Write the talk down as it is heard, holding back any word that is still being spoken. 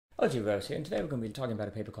Javier Rivera here, and today we're going to be talking about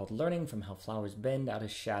a paper called Learning from How Flowers Bend Out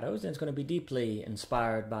of Shadows, and it's going to be deeply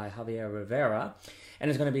inspired by Javier Rivera,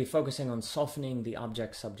 and it's going to be focusing on softening the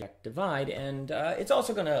object-subject divide, and it's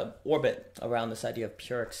also going to orbit around this idea of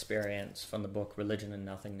pure experience from the book Religion and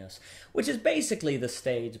Nothingness, which is basically the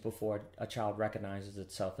stage before a child recognizes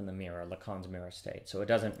itself in the mirror, Lacan's mirror state. So it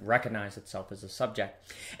doesn't recognize itself as a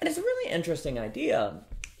subject. And it's a really interesting idea,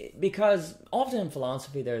 because often in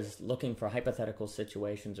philosophy there's looking for hypothetical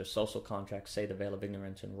situations or social contracts, say the veil of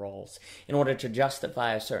ignorance and roles, in order to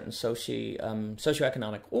justify a certain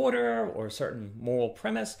socioeconomic order or a certain moral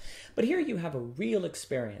premise. But here you have a real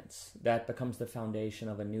experience that becomes the foundation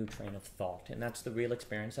of a new train of thought, and that's the real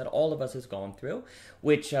experience that all of us has gone through,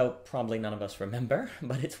 which probably none of us remember,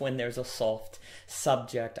 but it's when there's a soft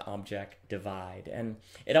subject-object divide. And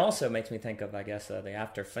it also makes me think of, I guess, the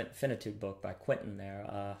After Finitude book by Quentin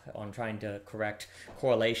there, on trying to correct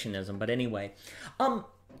correlationism. But anyway,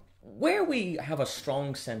 where we have a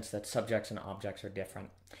strong sense that subjects and objects are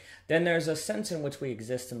different, then there's a sense in which we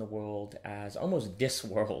exist in the world as almost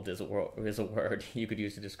disworld is a word you could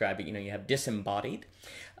use to describe it. You know, you have disembodied.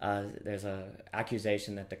 There's an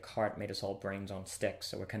accusation that Descartes made us all brains on sticks,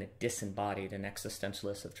 so we're kind of disembodied, and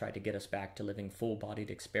existentialists have tried to get us back to living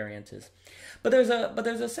full-bodied experiences. But there's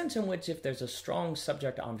a sense in which if there's a strong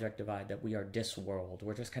subject-object divide, that we are disworld.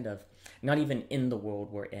 We're just kind of not even in the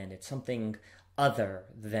world we're in. It's something other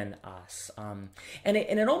than us. And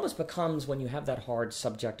it almost becomes, when you have that hard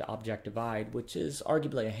subject-to-object divide, which is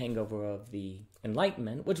arguably a hangover of the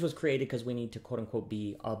Enlightenment, which was created because we need to quote-unquote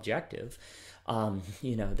be objective,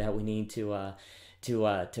 you know, that we need to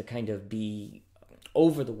kind of be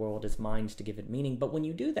over the world as minds to give it meaning. But when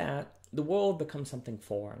you do that, the world becomes something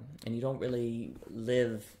foreign, and you don't really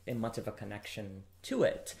live in much of a connection to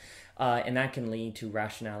it. And that can lead to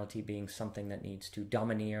rationality being something that needs to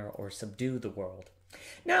domineer or subdue the world.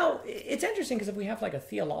 Now, it's interesting because if we have like a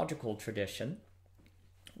theological tradition,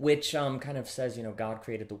 which kind of says, you know, God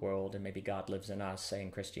created the world and maybe God lives in us, say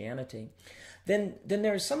in Christianity, then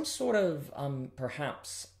there's some sort of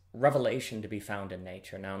perhaps revelation to be found in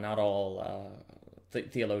nature. Now, not all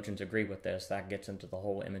theologians agree with this. That gets into the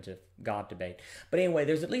whole image of God debate. But anyway,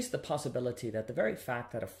 there's at least the possibility that the very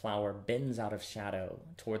fact that a flower bends out of shadow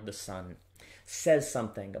toward the sun says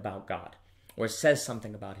something about God, or says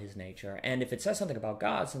something about his nature. And if it says something about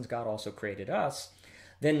God, since God also created us,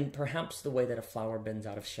 then perhaps the way that a flower bends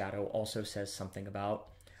out of shadow also says something about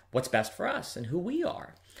what's best for us and who we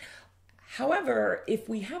are. However, if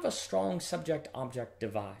we have a strong subject-object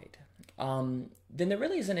divide, then there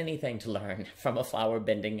really isn't anything to learn from a flower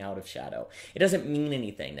bending out of shadow. It doesn't mean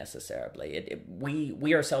anything necessarily.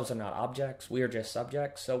 We ourselves are not objects. We are just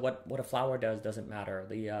subjects. So what a flower does doesn't matter.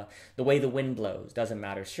 The way the wind blows doesn't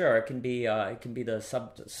matter. Sure, it can be the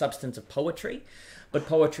substance of poetry, but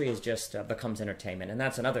poetry is just becomes entertainment, and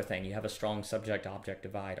that's another thing. You have a strong subject-object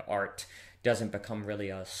divide. Art doesn't become really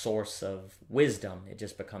a source of wisdom. It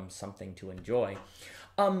just becomes something to enjoy.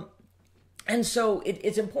 And so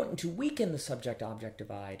it's important to weaken the subject-object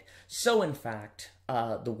divide, so in fact,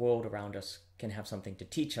 the world around us can have something to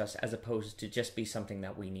teach us, as opposed to just be something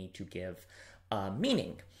that we need to give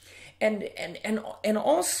meaning. And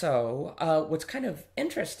also, what's kind of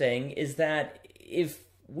interesting is that if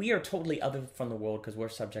we are totally other from the world because we're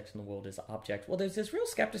subjects and the world is object, well, there's this real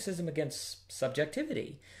skepticism against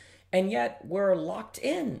subjectivity, and yet we're locked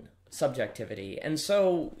in subjectivity. And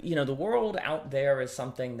so, you know, the world out there is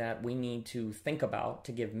something that we need to think about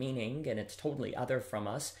to give meaning, and it's totally other from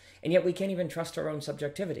us, and yet we can't even trust our own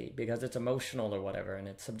subjectivity because it's emotional or whatever, and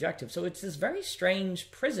it's subjective. So it's this very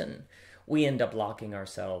strange prison we end up locking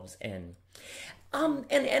ourselves in. And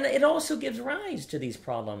it also gives rise to these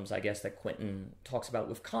problems, I guess, that Quentin talks about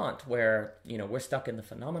with Kant, where, you know, we're stuck in the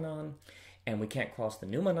phenomenon, and we can't cross the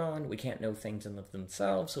noumenon, we can't know things in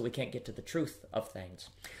themselves, so we can't get to the truth of things.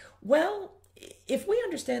 Well, if we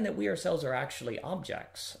understand that we ourselves are actually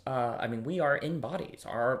objects, I mean, we are in bodies,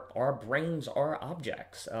 our brains are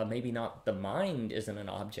objects. Maybe not the mind isn't an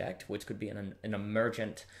object, which could be an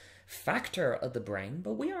emergent factor of the brain,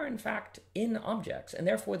 but we are in fact in objects, and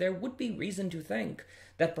therefore there would be reason to think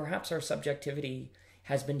that perhaps our subjectivity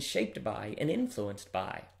has been shaped by and influenced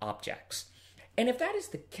by objects. And if that is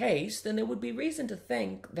the case, then there would be reason to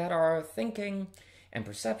think that our thinking and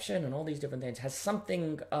perception and all these different things has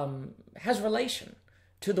something, has relation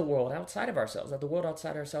to the world outside of ourselves, that the world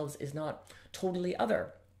outside ourselves is not totally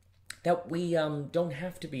other, that we don't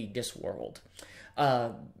have to be disworld,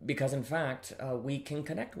 because in fact, we can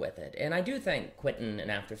connect with it. And I do think Quentin in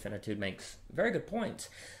After Finitude makes very good points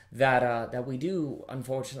that we do,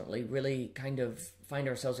 unfortunately, really kind of find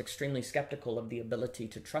ourselves extremely skeptical of the ability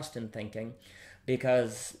to trust in thinking,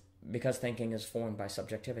 because because thinking is formed by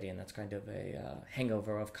subjectivity, and that's kind of a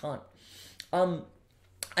hangover of Kant.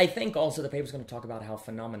 I think also the paper is going to talk about how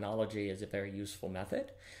phenomenology is a very useful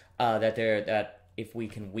method, that if we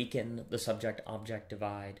can weaken the subject-object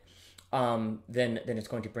divide, then it's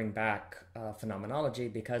going to bring back phenomenology,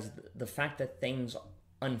 because the fact that things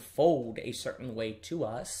unfold a certain way to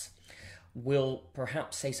us will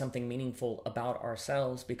perhaps say something meaningful about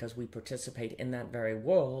ourselves, because we participate in that very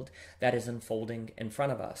world that is unfolding in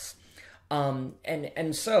front of us. And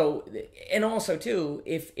also too,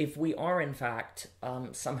 if we are in fact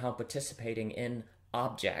somehow participating in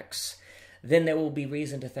objects, then there will be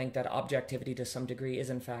reason to think that objectivity to some degree is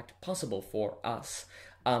in fact possible for us.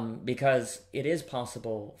 Because it is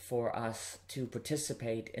possible for us to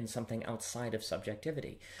participate in something outside of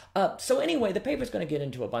subjectivity. So anyway, the paper is going to get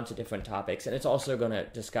into a bunch of different topics, and it's also going to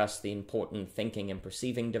discuss the important thinking and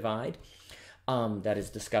perceiving divide that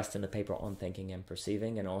is discussed in the paper on thinking and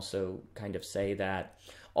perceiving, and also kind of say that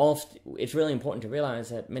it's really important to realize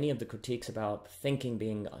that many of the critiques about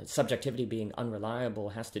subjectivity being unreliable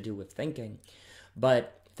has to do with thinking,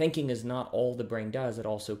 but thinking is not all the brain does, it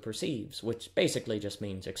also perceives, which basically just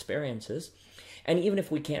means experiences. And even if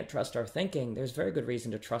we can't trust our thinking, there's very good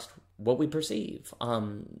reason to trust what we perceive.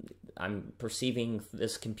 I'm perceiving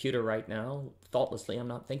this computer right now thoughtlessly, I'm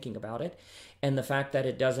not thinking about it. And the fact that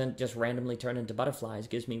it doesn't just randomly turn into butterflies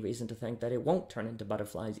gives me reason to think that it won't turn into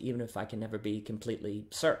butterflies, even if I can never be completely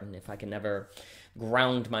certain, if I can never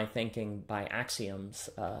ground my thinking by axioms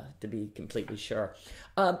to be completely sure.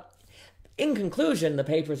 In conclusion, the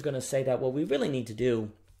paper is going to say that what we really need to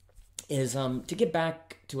do is to get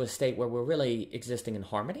back to a state where we're really existing in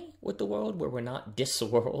harmony with the world, where we're not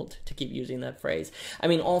dis-world, to keep using that phrase. I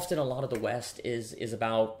mean, often a lot of the West is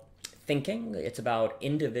about thinking. It's about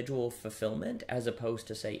individual fulfillment as opposed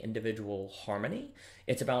to, say, individual harmony.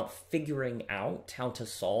 It's about figuring out how to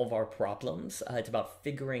solve our problems. It's about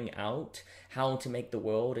figuring out how to make the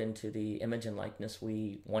world into the image and likeness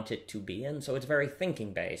we want it to be in. So it's very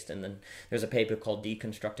thinking-based. And then there's a paper called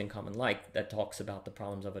Deconstructing Common Like that talks about the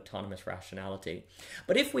problems of autonomous rationality.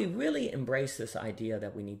 But if we really embrace this idea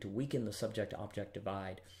that we need to weaken the subject-object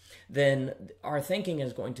divide, then our thinking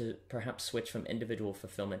is going to perhaps switch from individual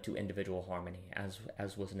fulfillment to individual harmony,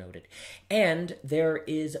 as was noted. And there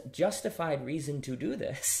is justified reason to do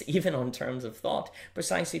this, even on terms of thought,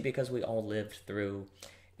 precisely because we all lived through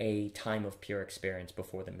a time of pure experience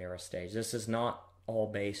before the mirror stage. This is not all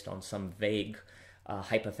based on some vague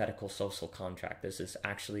hypothetical social contract. This is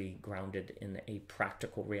actually grounded in a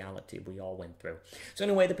practical reality we all went through. So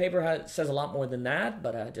anyway, the paper says a lot more than that,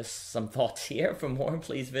 but just some thoughts here. For more,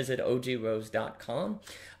 please visit ogrose.com.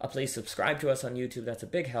 Please subscribe to us on YouTube. That's a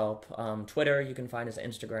big help. Twitter, you can find us,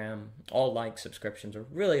 Instagram. All likes, subscriptions are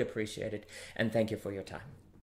really appreciated. And thank you for your time.